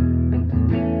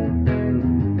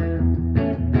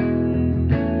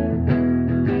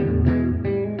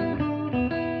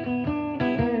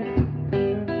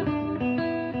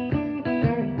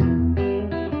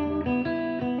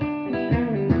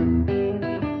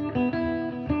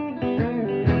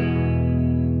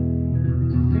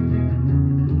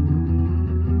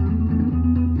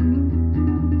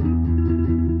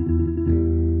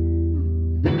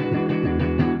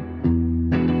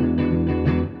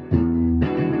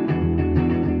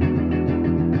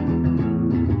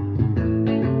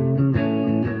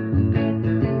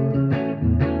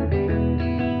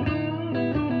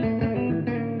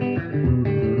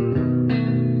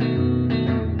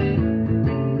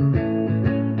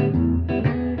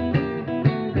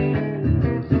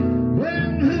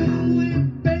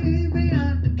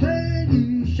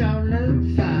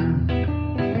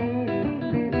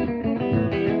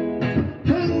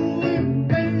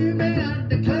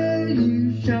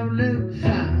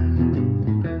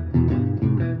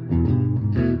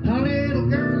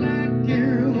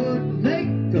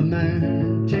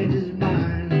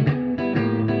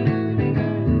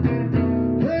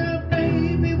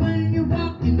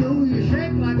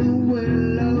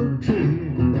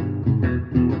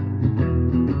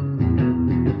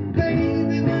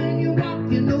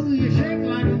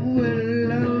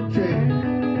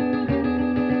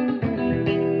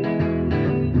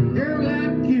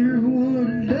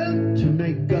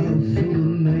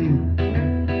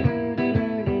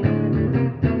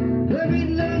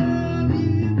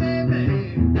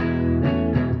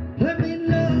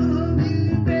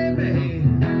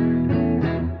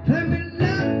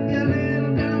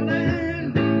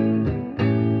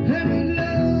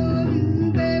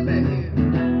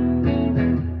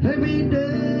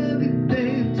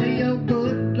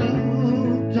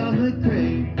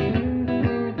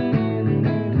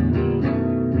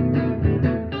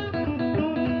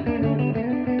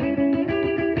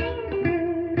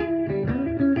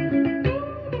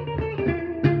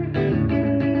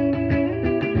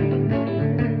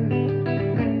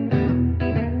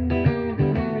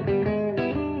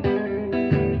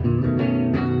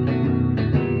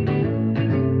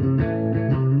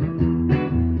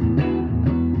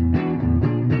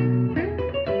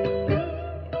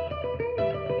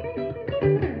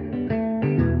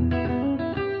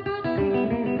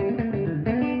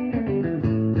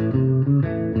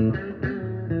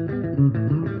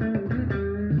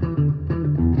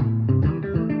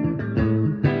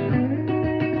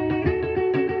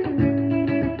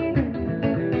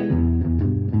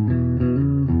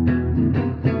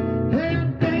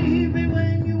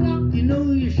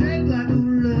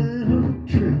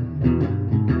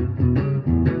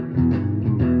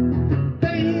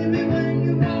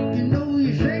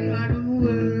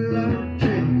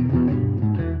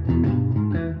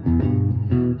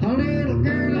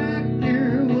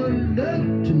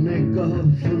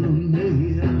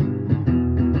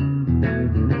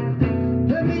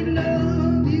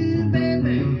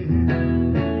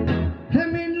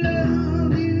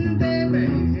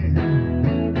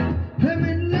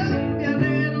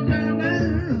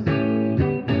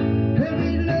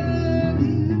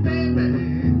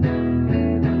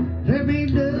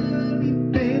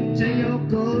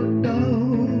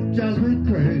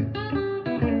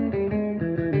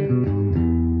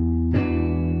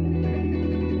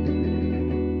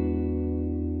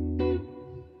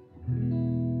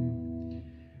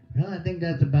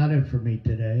 that's about it for me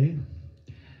today.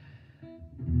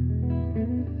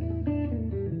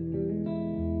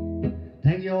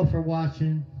 Thank you all for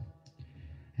watching.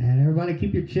 And everybody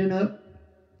keep your chin up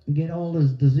and get all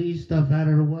this disease stuff out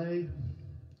of the way.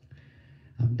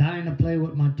 I'm dying to play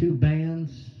with my two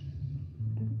bands.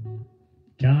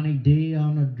 Johnny D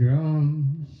on the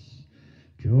drums,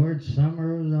 George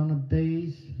Summers on the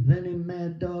bass, Vinny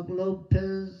Mad Dog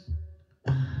Lopez,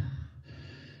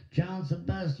 John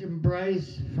Sebastian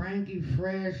Bryce, Frankie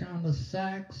Fresh on the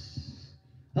sax.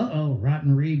 Uh-oh,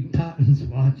 Rotten Reed Cotton's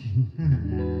watching.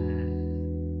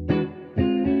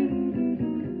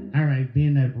 All right,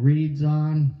 being that Reed's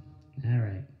on, all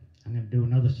right, I'm going to do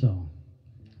another song.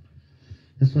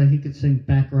 This way he could sing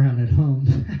background at home.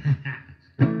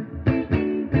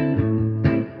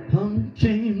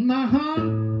 Unchain my heart,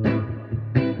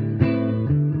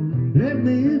 let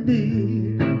me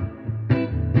be.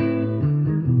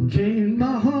 Chain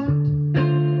my heart, you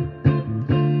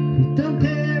don't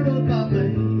care about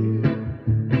me.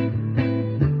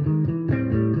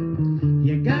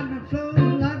 You got me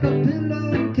floating like a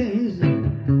pillowcase.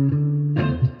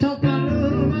 Toss my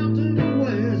love out to the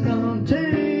west.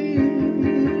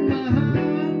 Unchain my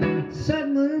heart, set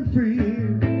me free.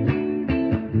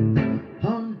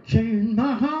 Unchain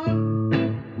my heart,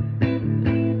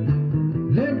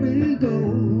 let me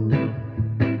go.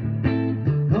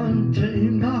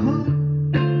 Unchain my heart,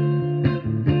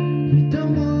 you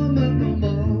don't want me no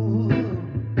more.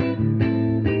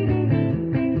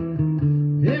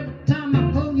 Every time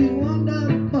I call you on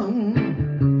the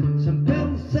phone, some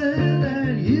people say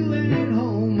that you ain't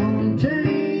home.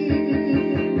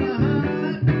 Unchain my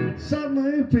heart, set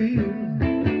me free.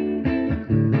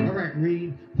 All right,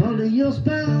 Reed, under your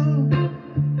spell,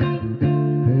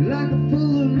 like a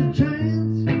fool in a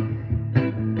trance.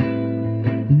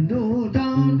 You know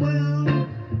darn well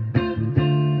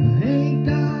I ain't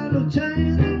got a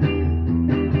chance.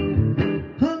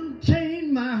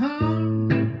 Unchain my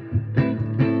heart,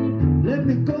 let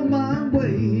me go my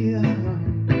way.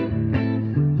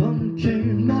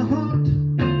 Unchain my heart,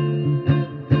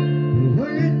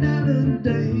 working night and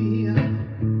day.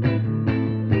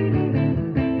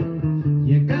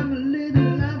 You got me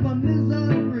living life of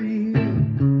misery.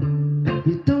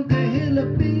 You don't care hell a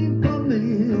beat for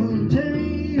me.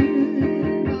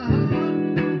 Unchain my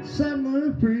heart, set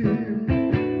me free.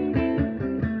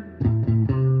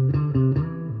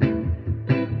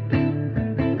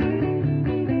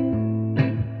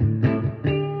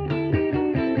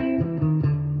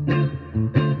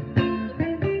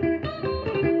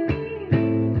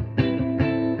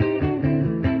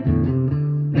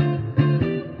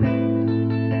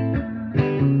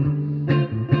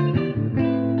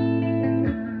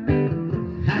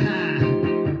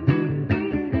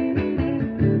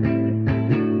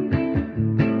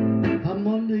 I'm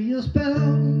under your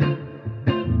spell,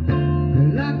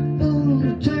 like a fool in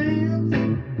a trance.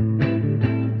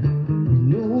 You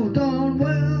know darn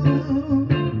well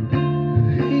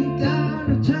I ain't got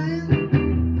a chance.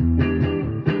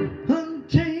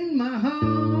 Unchain my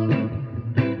heart,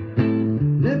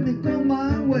 let me go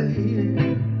my way.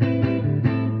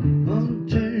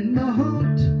 Unchain my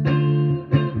heart,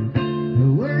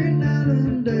 working night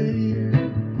and day.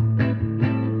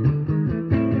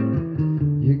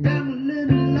 You got a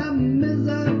little life of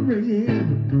misery.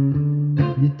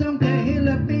 You don't care hell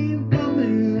a beam for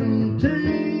me.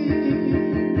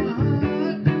 Unchain my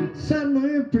heart, set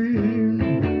me free.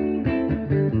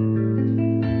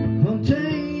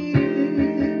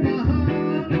 Unchain my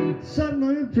heart, set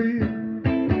me free.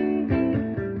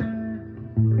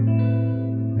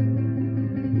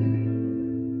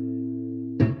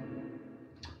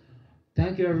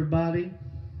 Thank you, everybody.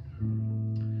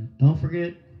 Don't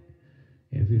forget,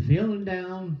 if you're feeling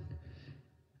down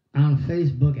on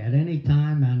Facebook at any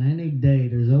time, on any day,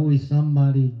 there's always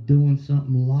somebody doing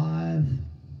something live.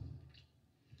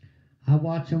 I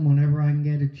watch them whenever I can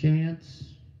get a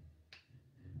chance.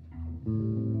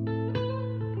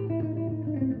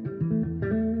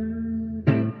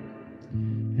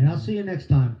 And I'll see you next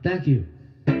time. Thank you.